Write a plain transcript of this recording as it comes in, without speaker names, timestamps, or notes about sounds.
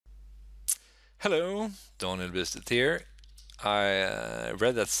Hello, Daniel Bustet here. I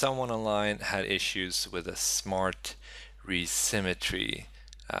read that someone online had issues with a symmetry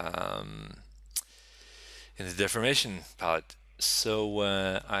in the deformation palette. So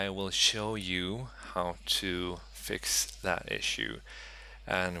I will show you how to fix that issue.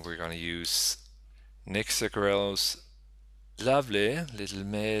 And we're going to use Nick Zuccarello's lovely little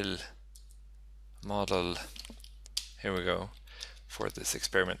male model. Here we go for this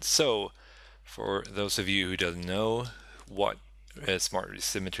experiment. So for those of you who don't know what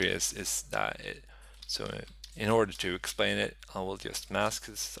symmetry is that in order to explain it, I will just mask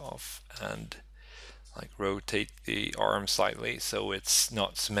this off and like rotate the arm slightly so it's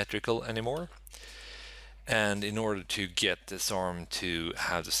not symmetrical anymore. And in order to get this arm to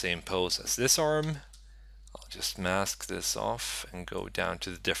have the same pose as this arm, I'll just mask this off and go down to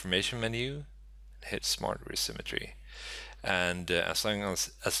the deformation menu and hit smartResym. And as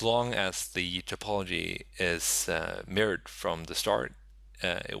long as the topology is mirrored from the start,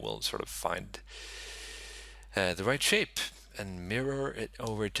 it will sort of find the right shape and mirror it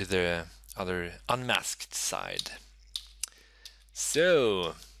over to the other unmasked side.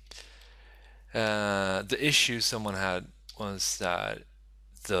 So the issue someone had was that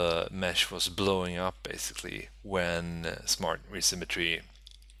the mesh was blowing up basically when smartResym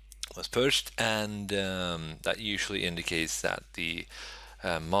was pushed, and that usually indicates that the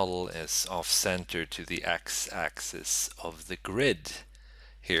model is off-center to the x-axis of the grid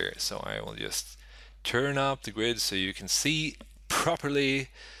here. So I will just turn up the grid so you can see properly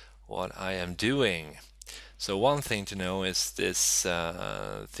what I am doing. So one thing to know is this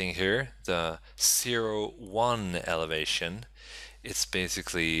thing here, the 0-1 elevation. It's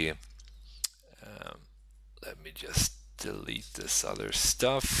basically, let me just delete this other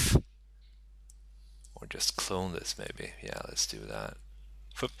stuff, or just clone this maybe. Yeah, let's do that.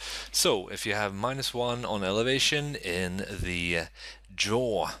 So if you have -1 on elevation in the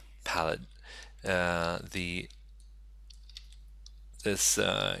jaw palette, this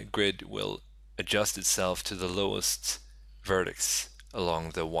grid will adjust itself to the lowest vertex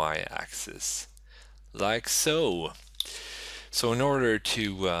along the y-axis, like so. So in order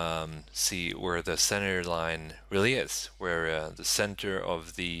to see where the center line really is, where the center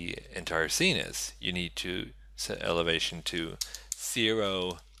of the entire scene is, you need to set elevation to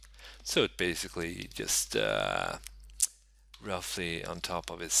 0. So it basically just roughly on top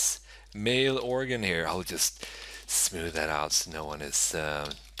of his male organ here. I'll just smooth that out so no one is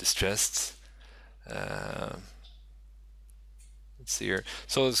distressed. Let's see here.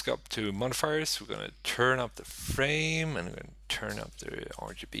 So let's go up to modifiers. We're going to turn up the frame and we're going to turn up the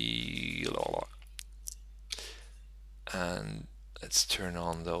RGB. And let's turn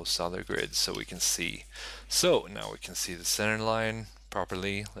on those other grids so we can see. So now we can see the center line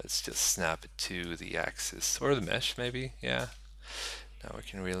properly. Let's just snap it to the axis or the mesh maybe. Yeah. Now we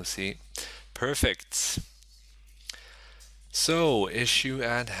can really see. Perfect. So issue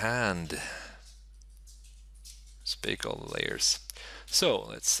at hand. Let's bake all the layers. So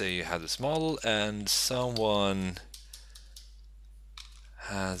let's say you have this model and someone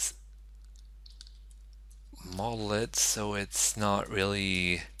has modeled it so it's not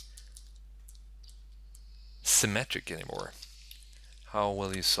really symmetric anymore. How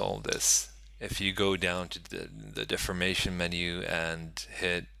will you solve this? If you go down to the deformation menu and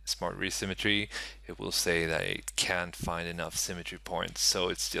hit smartResym, it will say that it can't find enough symmetry points, so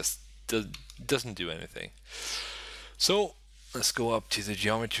it's just doesn't do anything. So let's go up to the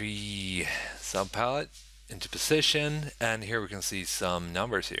geometry subpalette, into position, and here we can see some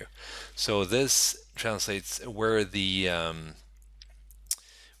numbers here. So this translates where the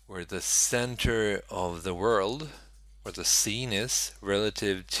center of the world, where the scene is,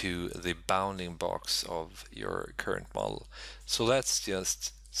 relative to the bounding box of your current model. So let's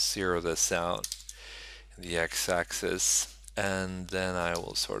just zero this out in the x-axis, and then I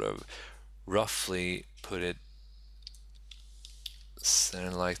will sort of roughly put it center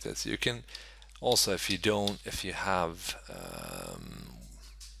like this. You can also, if you have,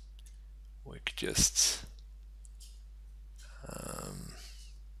 we could just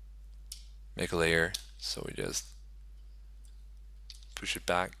make a layer. So we just push it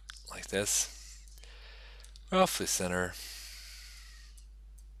back like this, roughly center.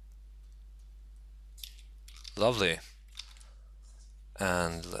 Lovely.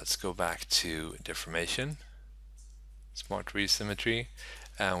 And let's go back to deformation, smartResym,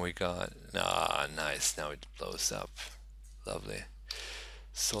 and we got, nice, now it blows up. Lovely.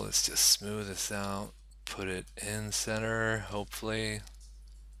 So let's just smooth this out, put it in center, hopefully.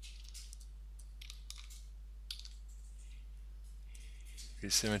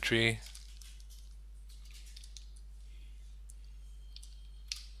 Symmetry.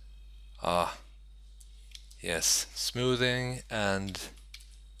 Yes, smoothing and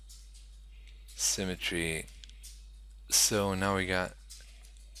symmetry. So now we got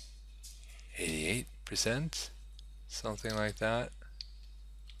 88%, something like that.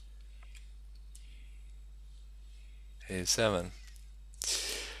 87.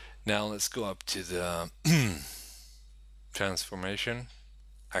 Now let's go up to the transformation,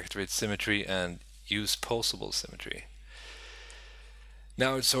 activate symmetry, and use posable symmetry.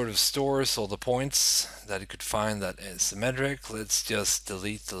 Now it sort of stores all the points that it could find that is symmetric. Let's just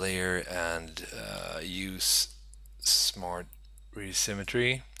delete the layer and use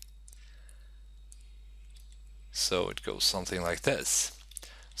smartResym. So it goes something like this.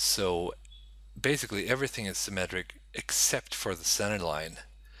 So basically everything is symmetric except for the center line.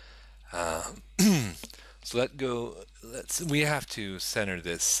 So we have to center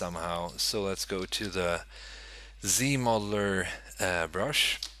this somehow. So let's go to the ZModeler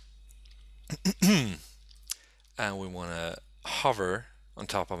brush, and we want to hover on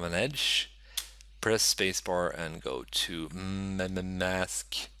top of an edge, press spacebar and go to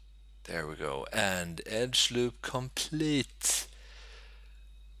mask. There we go, and edge loop complete.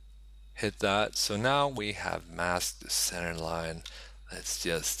 Hit that. So now we have masked the center line. Let's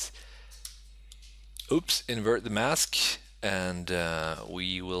just invert the mask, and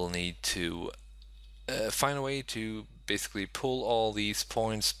we will need to find a way to basically pull all these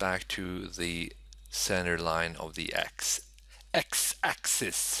points back to the center line of the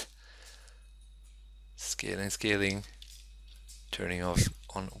x-axis. Scaling, turning off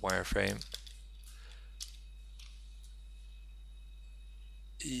on wireframe.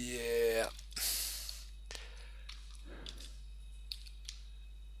 Yeah.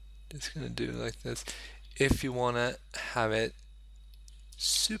 Just gonna do it like this. If you wanna have it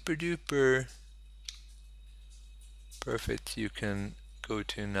super duper perfect, you can go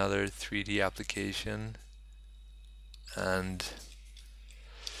to another 3D application and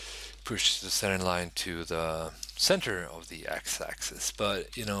push the center line to the center of the x-axis.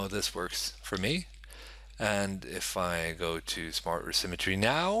 But you know, this works for me. And if I go to smartResym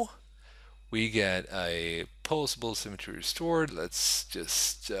now, we get a posable symmetry restored. Let's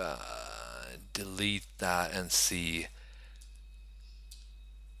just delete that and see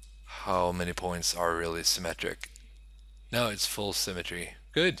how many points are really symmetric. Now it's full symmetry.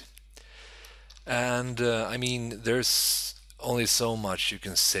 Good. And I mean, there's only so much you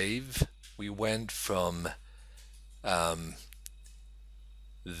can save. We went from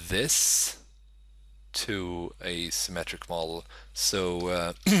this to a symmetric model,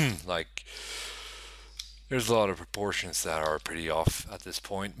 so like there's a lot of proportions that are pretty off at this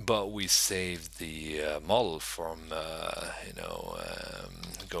point, but we saved the model from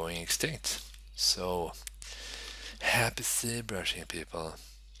going extinct. So happy ZBrushing, people.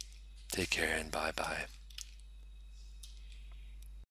 Take care and bye bye.